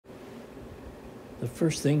The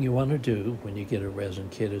first thing you want to do when you get a resin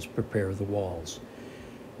kit is prepare the walls.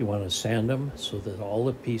 You want to sand them so that all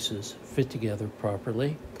the pieces fit together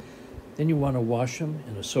properly. Then you want to wash them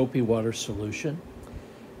in a soapy water solution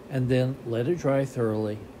and then let it dry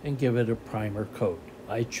thoroughly and give it a primer coat.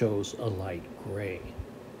 I chose a light gray.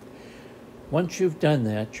 Once you've done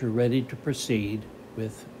that, you're ready to proceed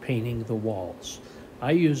with painting the walls.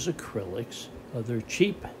 I use acrylics. They're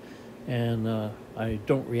cheap and I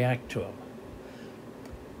don't react to them.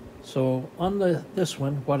 So on this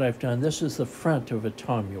one, what I've done, this is the front of a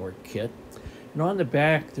Tom York kit. And on the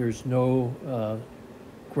back, there's no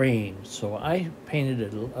grain. So I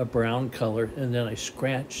painted it a brown color, and then I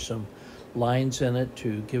scratched some lines in it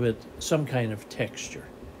to give it some kind of texture.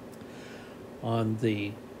 On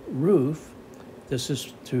the roof, this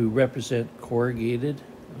is to represent corrugated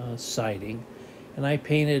siding. And I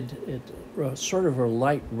painted it sort of a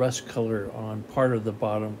light rust color on part of the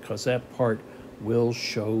bottom because that part will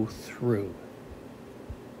show through.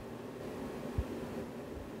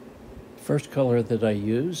 First color that I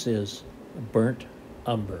use is burnt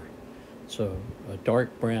umber. So a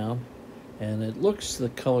dark brown, and it looks the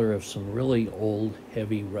color of some really old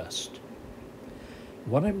heavy rust.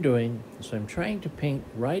 What I'm doing is I'm trying to paint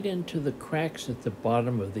right into the cracks at the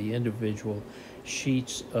bottom of the individual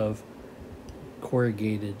sheets of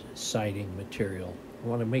corrugated siding material. I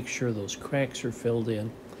want to make sure those cracks are filled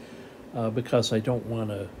in because I don't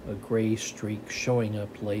want a gray streak showing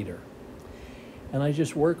up later. And I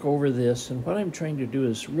just work over this, and what I'm trying to do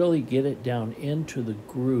is really get it down into the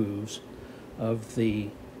grooves of the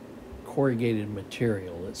corrugated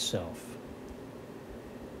material itself.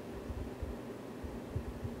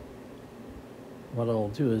 What I'll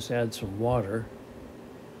do is add some water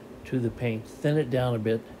to the paint, thin it down a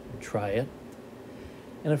bit, and try it.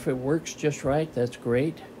 And if it works just right, that's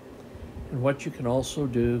great. And what you can also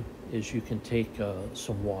do is you can take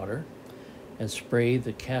some water and spray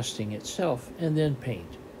the casting itself and then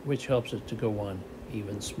paint, which helps it to go on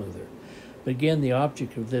even smoother. But again, the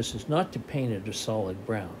object of this is not to paint it a solid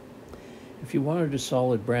brown. If you wanted a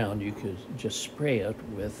solid brown, you could just spray it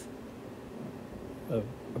with a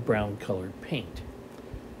brown colored paint.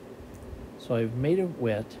 So I've made it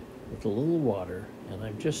wet with a little water, and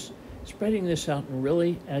I'm just spreading this out and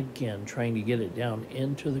really, again, trying to get it down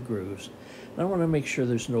into the grooves. And I want to make sure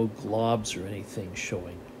there's no globs or anything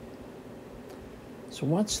showing. So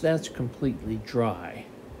once that's completely dry,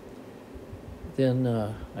 then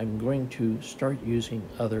I'm going to start using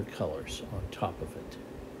other colors on top of it.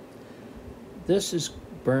 This is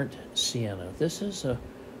burnt sienna. This is a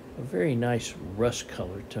very nice rust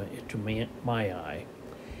color to my eye.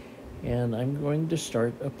 And I'm going to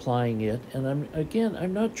start applying it. And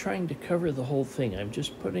I'm not trying to cover the whole thing. I'm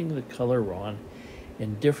just putting the color on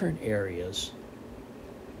in different areas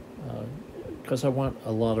because I want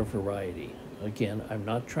a lot of variety. Again, I'm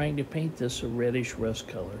not trying to paint this a reddish rust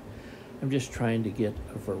color. I'm just trying to get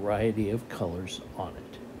a variety of colors on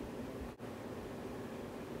it.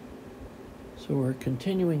 So we're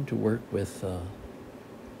continuing to work with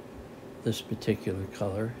this particular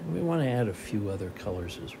color, and we want to add a few other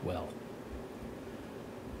colors as well.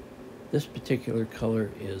 This particular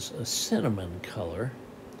color is a cinnamon color,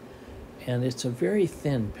 and it's a very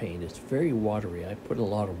thin paint. It's very watery. I put a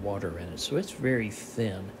lot of water in it, so it's very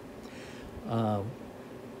thin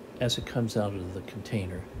as it comes out of the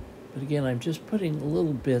container. But again, I'm just putting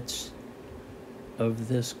little bits of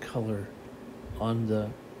this color on the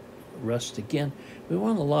rust. Again, we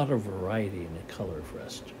want a lot of variety in the color of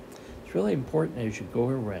rust. It's really important as you go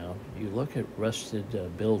around, you look at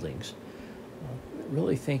rusted buildings,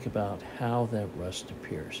 really think about how that rust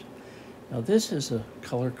appears. Now this is a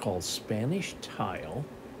color called Spanish tile,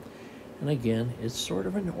 and again, it's sort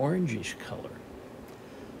of an orangish color.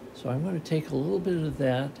 So I'm going to take a little bit of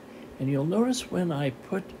that, and you'll notice when I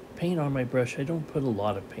put paint on my brush, I don't put a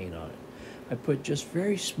lot of paint on it. I put just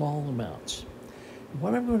very small amounts. And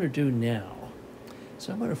what I'm going to do now is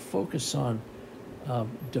I'm going to focus on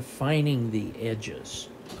defining the edges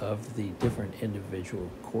of the different individual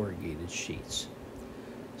corrugated sheets.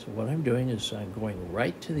 So what I'm doing is I'm going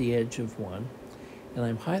right to the edge of one, and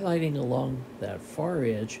I'm highlighting along that far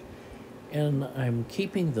edge, and I'm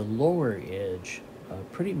keeping the lower edge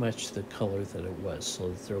pretty much the color that it was, so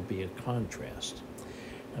that there'll be a contrast.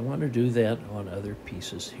 I want to do that on other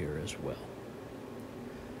pieces here as well.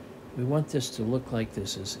 We want this to look like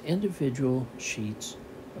this is individual sheets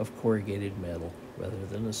of corrugated metal rather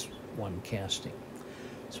than this one casting.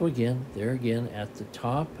 So again, there again at the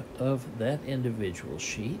top of that individual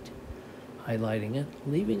sheet, highlighting it,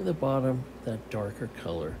 leaving the bottom that darker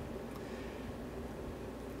color.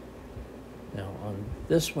 Now on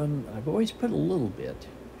this one, I've always put a little bit,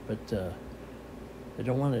 but I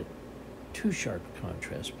don't want it too sharp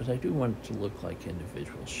contrast, but I do want it to look like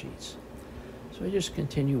individual sheets. So I just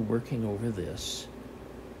continue working over this.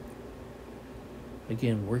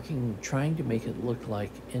 Again, trying to make it look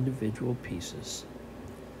like individual pieces.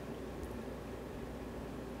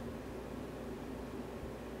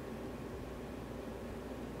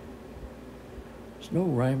 There's no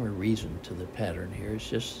rhyme or reason to the pattern here. It's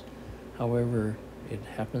just however it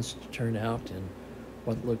happens to turn out and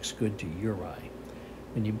what looks good to your eye.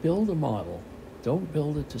 When you build a model, don't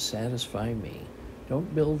build it to satisfy me.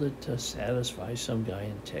 Don't build it to satisfy some guy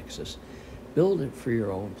in Texas. Build it for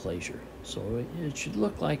your own pleasure. So it should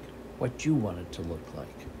look like what you want it to look like.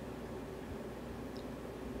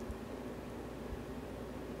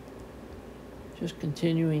 Just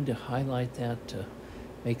continuing to highlight that to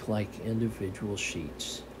make like individual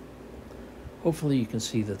sheets. Hopefully you can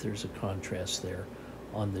see that there's a contrast there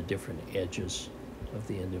on the different edges of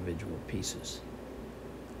the individual pieces.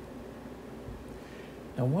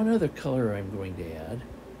 Now one other color I'm going to add,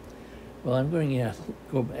 well, I'm going to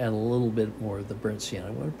go add a little bit more of the burnt sienna.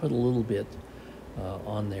 I'm going to put a little bit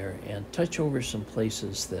on there and touch over some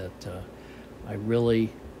places that I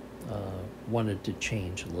really wanted to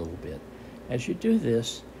change a little bit. As you do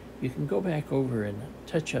this, you can go back over and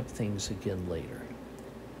touch up things again later.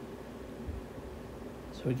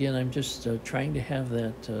 So again, I'm just trying to have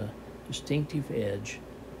that distinctive edge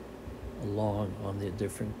along on the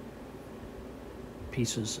different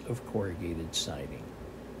pieces of corrugated siding.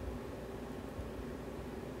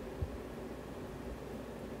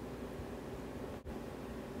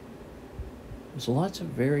 There's lots of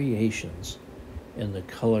variations in the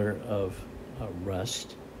color of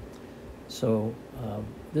rust. So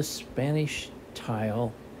this Spanish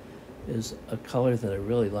tile is a color that I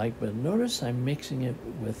really like, but notice I'm mixing it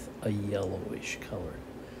with a yellowish color,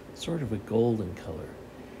 sort of a golden color.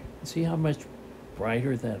 See how much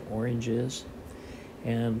brighter that orange is?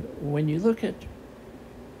 And when you look at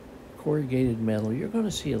corrugated metal, you're going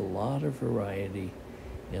to see a lot of variety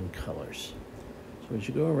in colors. So as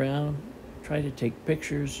you go around, try to take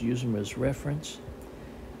pictures, use them as reference,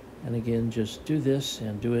 and again, just do this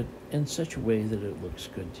and do it in such a way that it looks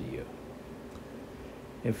good to you.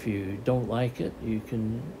 If you don't like it, you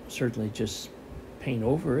can certainly just paint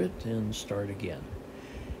over it and start again.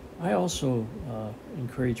 I also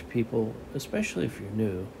encourage people, especially if you're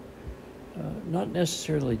new, not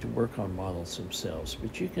necessarily to work on models themselves,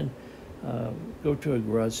 but you can go to a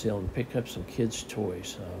garage sale and pick up some kids'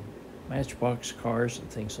 toys, Matchbox cars and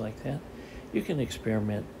things like that. You can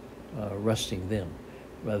experiment rusting them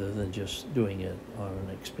rather than just doing it on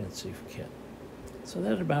an expensive kit. So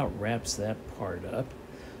that about wraps that part up.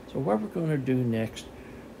 So what we're going to do next,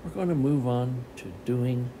 we're going to move on to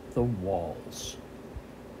doing the walls.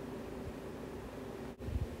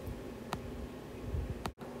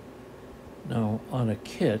 Now on a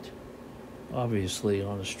kit, obviously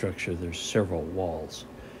on a structure there's several walls,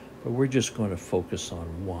 but we're just going to focus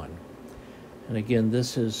on one. And again,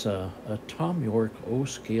 this is a Tom York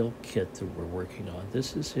O-scale kit that we're working on.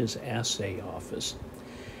 This is his assay office.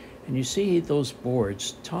 And you see those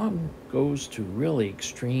boards, Tom goes to really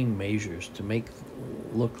extreme measures to make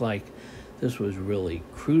it look like this was really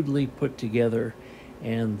crudely put together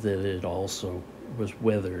and that it also was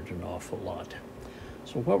weathered an awful lot.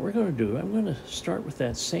 So what we're going to do, I'm going to start with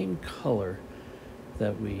that same color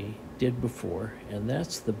that we did before, and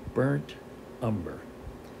that's the burnt umber.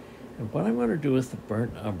 And what I'm going to do with the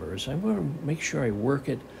burnt umber is I'm going to make sure I work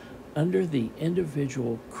it under the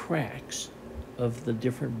individual cracks of the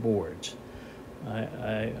different boards.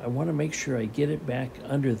 I want to make sure I get it back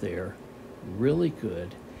under there really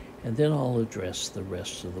good, and then I'll address the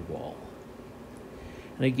rest of the wall.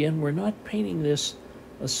 And again, we're not painting this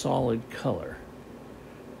a solid color.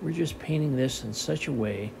 We're just painting this in such a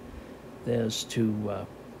way as to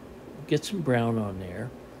get some brown on there,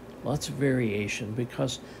 lots of variation,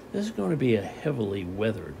 because this is going to be a heavily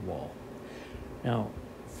weathered wall. Now,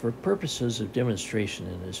 for purposes of demonstration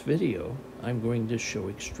in this video, I'm going to show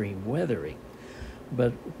extreme weathering.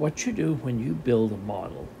 But what you do when you build a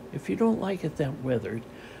model, if you don't like it that weathered,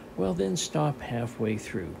 well then stop halfway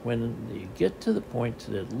through. When you get to the point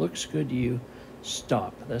that it looks good to you,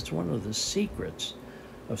 stop. That's one of the secrets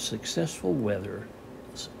of successful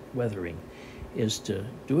weathering, is to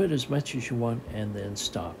do it as much as you want and then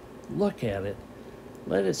stop. Look at it,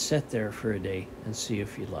 let it sit there for a day and see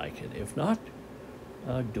if you like it. If not,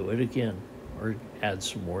 do it again or add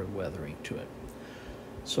some more weathering to it.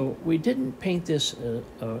 So we didn't paint this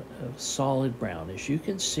a solid brown. As you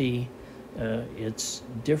can see, it's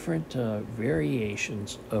different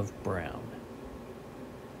variations of brown.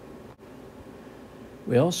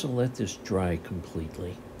 We also let this dry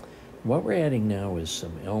completely. What we're adding now is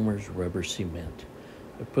some Elmer's rubber cement.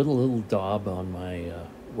 I put a little daub on my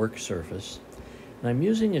work surface, and I'm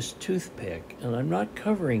using this toothpick, and I'm not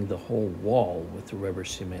covering the whole wall with the rubber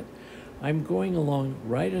cement. I'm going along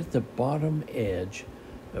right at the bottom edge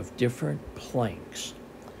of different planks,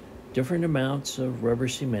 different amounts of rubber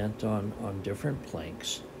cement on different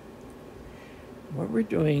planks. What we're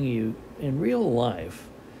doing, in real life,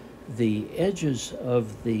 the edges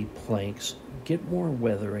of the planks get more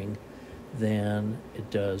weathering than it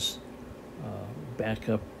does back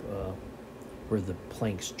up where the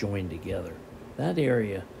planks join together. That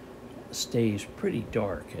area stays pretty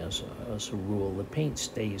dark as a rule. The paint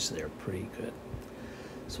stays there pretty good.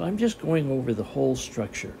 So I'm just going over the whole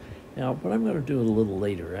structure. Now, what I'm going to do a little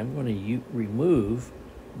later, I'm going to remove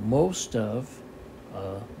most of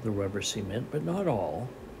the rubber cement, but not all.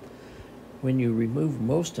 When you remove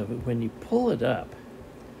most of it, when you pull it up,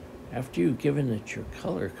 after you've given it your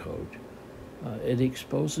color coat, it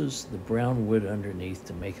exposes the brown wood underneath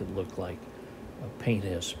to make it look like paint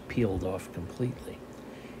has peeled off completely.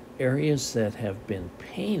 Areas that have been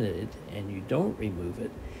painted and you don't remove it,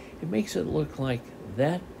 it makes it look like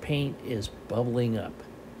that paint is bubbling up,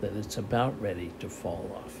 that it's about ready to fall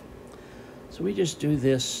off. So we just do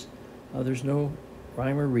this. There's no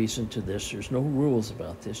rhyme or reason to this. There's no rules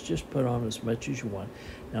about this. Just put on as much as you want.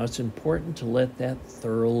 Now it's important to let that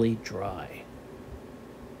thoroughly dry.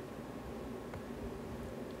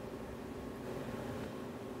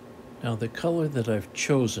 Now the color that I've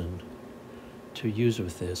chosen to use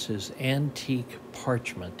with this is antique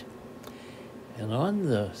parchment. And on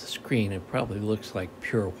the screen it probably looks like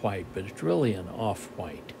pure white, but it's really an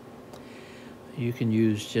off-white. You can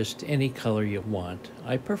use just any color you want.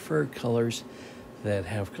 I prefer colors that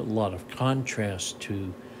have a lot of contrast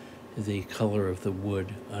to the color of the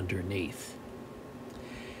wood underneath.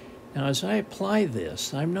 Now as I apply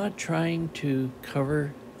this, I'm not trying to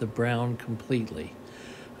cover the brown completely.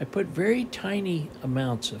 I put very tiny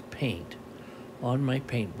amounts of paint on my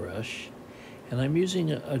paintbrush, and I'm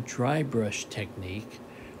using a dry brush technique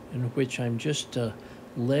in which I'm just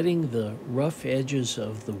letting the rough edges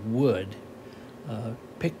of the wood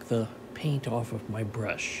pick the paint off of my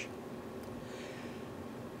brush.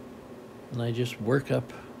 And I just work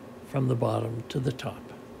up from the bottom to the top.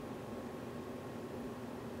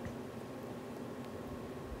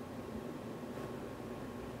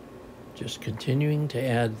 Just continuing to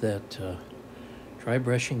add that, dry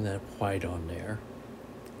brushing that white on there.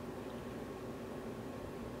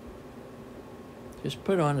 Just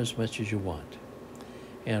put on as much as you want.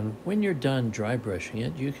 And when you're done dry brushing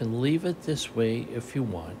it, you can leave it this way if you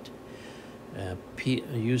want.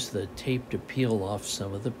 Use the tape to peel off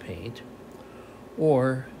some of the paint.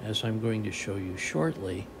 Or, as I'm going to show you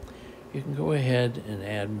shortly, you can go ahead and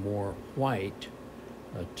add more white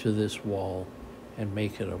to this wall and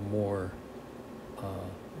make it a more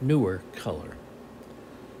newer color.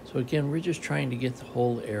 So again, we're just trying to get the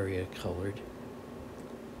whole area colored.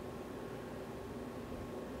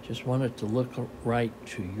 Just want it to look right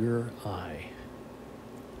to your eye.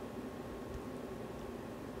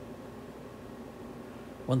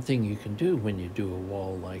 One thing you can do when you do a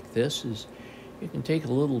wall like this is you can take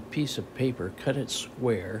a little piece of paper, cut it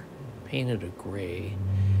square, paint it a gray,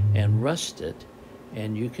 and rust it,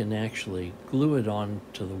 and you can actually glue it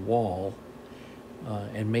onto the wall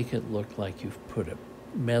and make it look like you've put a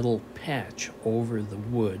metal patch over the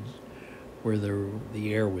wood where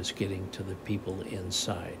the air was getting to the people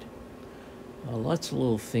inside. Lots of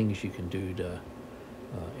little things you can do to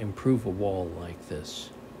improve a wall like this.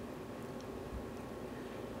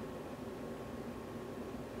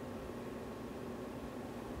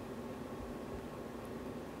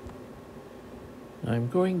 I'm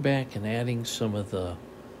going back and adding some of the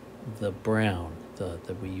brown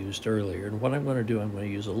that we used earlier. And what I'm going to do, I'm going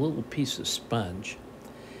to use a little piece of sponge.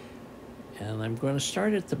 And I'm going to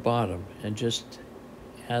start at the bottom and just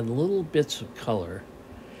add little bits of color.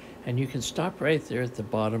 And you can stop right there at the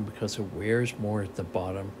bottom because it wears more at the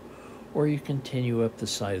bottom. Or you continue up the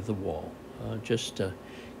side of the wall. Just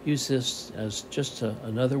use this as just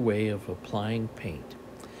another way of applying paint.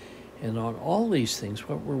 And on all these things,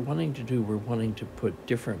 what we're wanting to do, we're wanting to put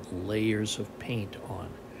different layers of paint on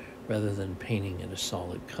rather than painting in a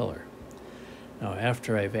solid color. Now,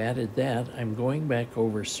 after I've added that, I'm going back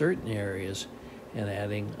over certain areas and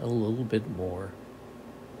adding a little bit more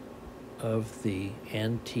of the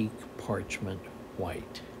antique parchment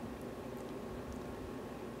white.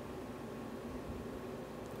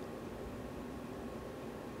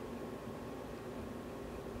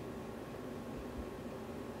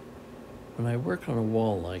 when I work on a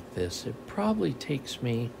wall like this, it probably takes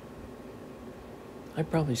me, I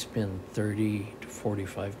probably spend 30 to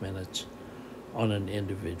 45 minutes on an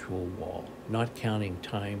individual wall, not counting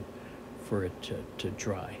time for it to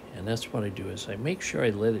dry. And that's what I do, is I make sure I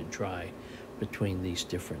let it dry between these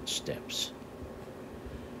different steps.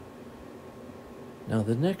 Now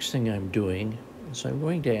the next thing I'm doing is I'm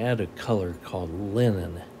going to add a color called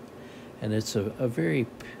linen, and it's a very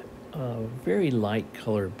light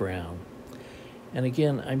color brown. And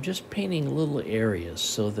again, I'm just painting little areas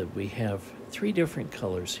so that we have three different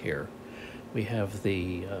colors here. We have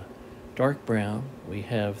the dark brown, we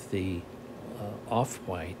have the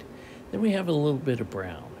off-white, then we have a little bit of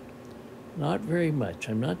brown. Not very much.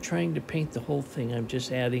 I'm not trying to paint the whole thing. I'm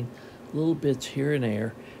just adding little bits here and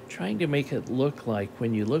there, trying to make it look like,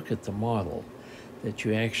 when you look at the model, that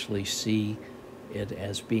you actually see it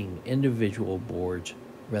as being individual boards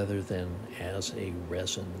rather than as a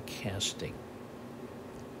resin casting.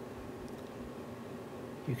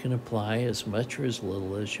 You can apply as much or as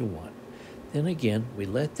little as you want. Then again, we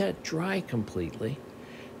let that dry completely.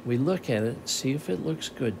 We look at it, see if it looks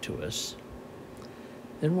good to us.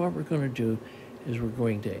 Then what we're going to do is we're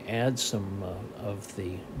going to add some of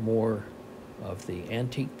the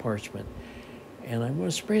antique parchment, and I'm going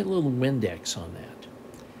to spray a little Windex on that.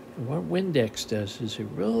 And what Windex does is it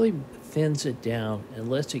really thins it down and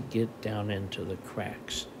lets it get down into the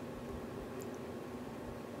cracks.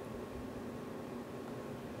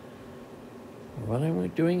 What I'm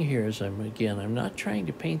doing here is I'm not trying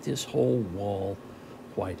to paint this whole wall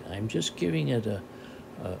white. I'm just giving it a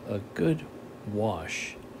good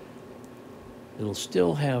wash. It'll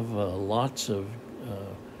still have lots of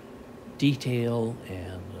detail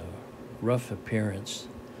and rough appearance,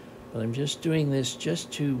 but I'm just doing this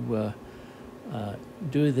just to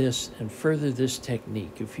do this and further this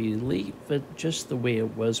technique. If you leave it just the way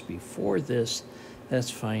it was before this, that's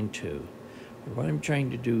fine too. But what I'm trying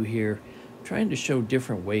to do here, trying to show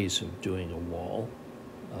different ways of doing a wall,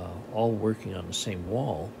 all working on the same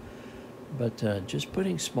wall, but just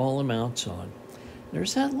putting small amounts on.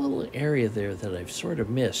 There's that little area there that I've sort of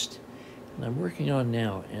missed, and I'm working on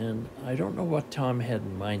now, and I don't know what Tom had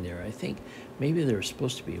in mind there. I think maybe there's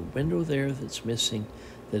supposed to be a window there that's missing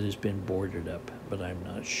that has been boarded up, but I'm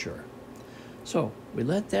not sure. So we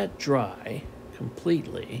let that dry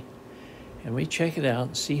completely, and we check it out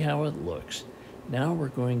and see how it looks. Now we're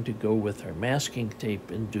going to go with our masking tape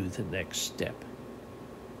and do the next step.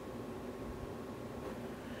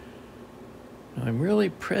 Now I'm really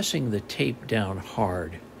pressing the tape down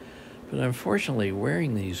hard, but unfortunately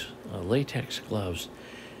wearing these latex gloves,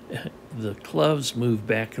 the gloves move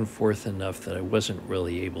back and forth enough that I wasn't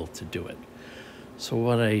really able to do it. So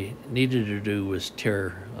what I needed to do was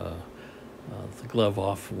tear the glove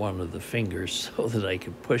off one of the fingers so that I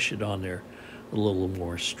could push it on there a little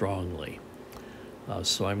more strongly.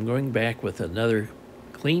 So I'm going back with another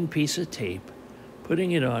clean piece of tape,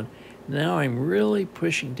 putting it on. Now I'm really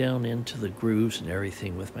pushing down into the grooves and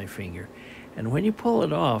everything with my finger. And when you pull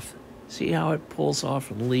it off, see how it pulls off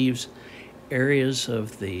and leaves areas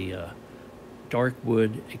of the dark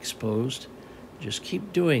wood exposed? Just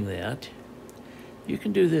keep doing that. You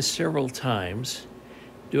can do this several times.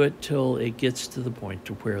 Do it till it gets to the point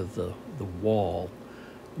to where the wall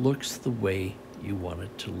looks the way you want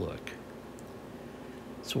it to look.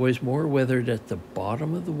 It's always more weathered at the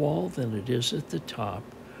bottom of the wall than it is at the top,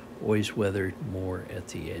 always weathered more at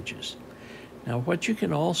the edges. Now what you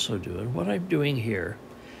can also do, and what I'm doing here,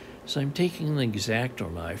 is I'm taking an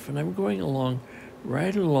X-Acto knife and I'm going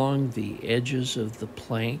right along the edges of the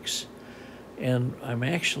planks, and I'm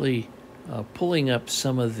actually pulling up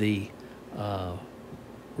some of the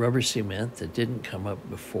rubber cement that didn't come up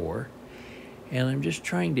before, and I'm just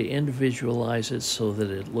trying to individualize it so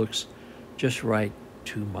that it looks just right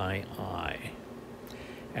to my eye.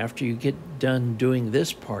 After you get done doing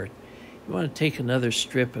this part, you want to take another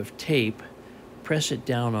strip of tape, press it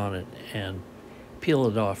down on it, and peel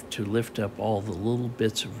it off to lift up all the little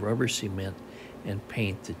bits of rubber cement and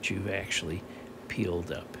paint that you've actually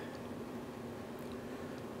peeled up.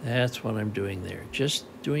 That's what I'm doing there. Just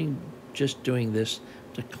doing this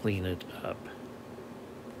to clean it up.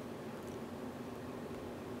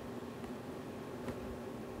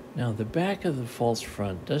 Now the back of the false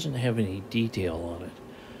front doesn't have any detail on it.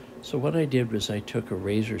 So what I did was I took a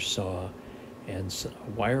razor saw and a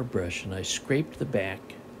wire brush and I scraped the back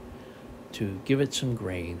to give it some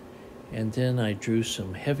grain, and then I drew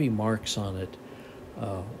some heavy marks on it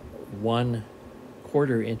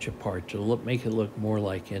 1/4 inch apart to make it look more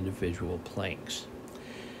like individual planks.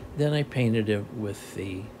 Then I painted it with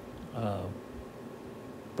the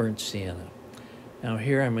burnt sienna. Now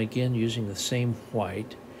here I'm again using the same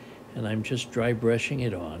white, and I'm just dry brushing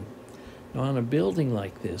it on. Now on a building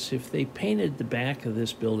like this, if they painted the back of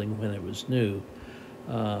this building when it was new,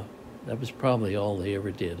 that was probably all they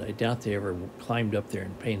ever did. I doubt they ever climbed up there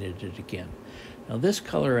and painted it again. Now this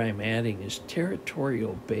color I'm adding is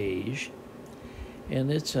Territorial Beige,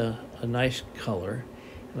 and it's a nice color.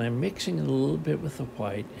 And I'm mixing it a little bit with the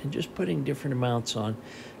white and just putting different amounts on.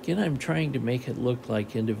 Again, I'm trying to make it look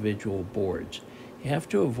like individual boards. You have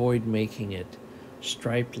to avoid making it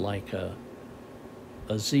striped like a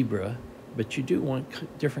zebra, but you do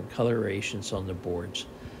want different colorations on the boards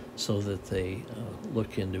so that they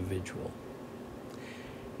look individual.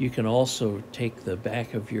 You can also take the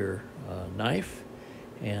back of your knife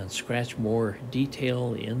and scratch more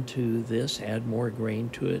detail into this, add more grain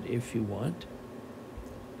to it if you want.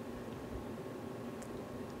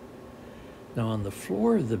 Now on the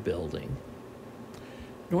floor of the building,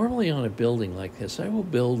 normally on a building like this, I will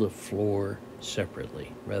build a floor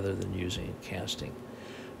separately rather than using a casting.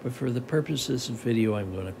 But for the purposes of video,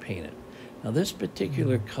 I'm going to paint it. Now this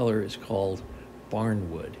particular color is called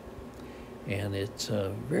Barnwood, and it's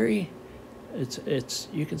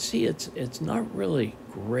you can see it's not really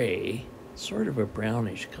gray, it's sort of a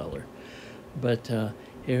brownish color, but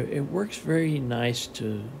it works very nice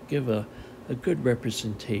to give a good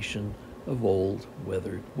representation of old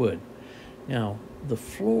weathered wood. Now the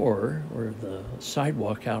floor or the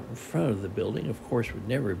sidewalk out in front of the building, of course, would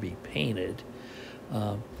never be painted,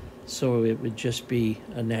 so it would just be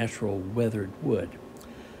a natural weathered wood.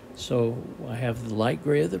 So I have the light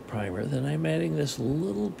gray of the primer, then I'm adding this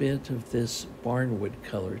little bit of this barnwood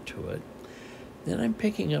color to it. Then I'm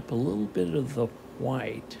picking up a little bit of the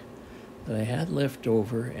white that I had left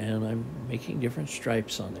over, and I'm making different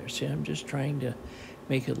stripes on there. See, I'm just trying to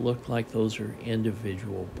make it look like those are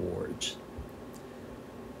individual boards.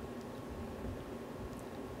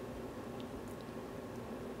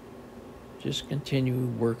 Just continue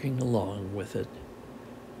working along with it.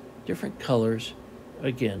 Different colors,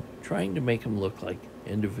 again, trying to make them look like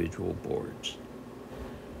individual boards.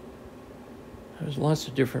 There's lots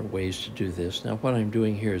of different ways to do this. Now what I'm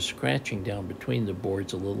doing here is scratching down between the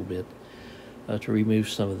boards a little bit to remove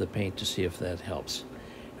some of the paint to see if that helps.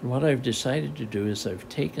 And what I've decided to do is I've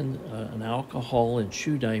taken an alcohol and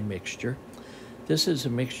shoe dye mixture. This is a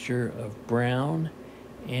mixture of brown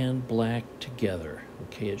and black together.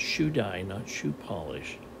 Okay, it's shoe dye, not shoe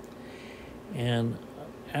polish. And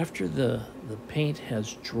after the paint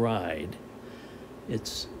has dried,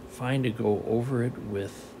 it's fine to go over it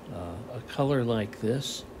with a color like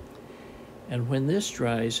this. And when this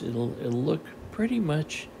dries, it'll look pretty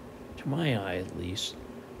much, to my eye at least,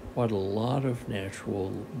 what a lot of natural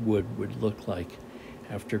wood would look like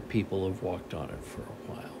after people have walked on it for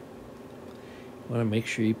a while. You want to make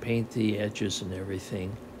sure you paint the edges and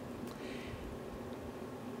everything.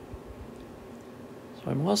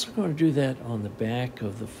 So I'm also going to do that on the back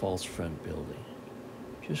of the false front building.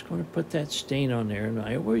 Just going to put that stain on there, and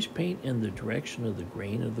I always paint in the direction of the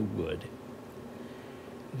grain of the wood.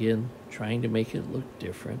 Again, trying to make it look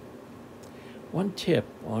different. One tip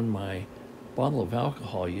on my bottle of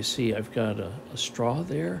alcohol, you see I've got a straw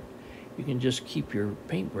there. You can just keep your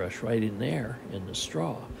paintbrush right in there in the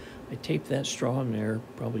straw. I taped that straw in there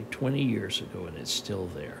probably 20 years ago, and it's still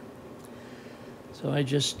there. So I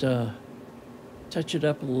just touch it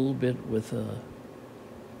up a little bit with a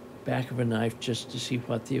back of a knife just to see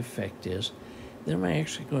what the effect is. Then I'm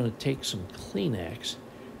actually going to take some Kleenex,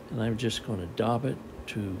 and I'm just going to daub it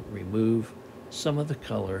to remove some of the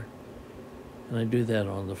color, and I do that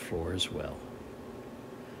on the floor as well.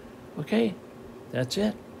 Okay, that's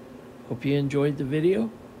it. Hope you enjoyed the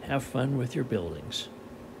video. Have fun with your buildings.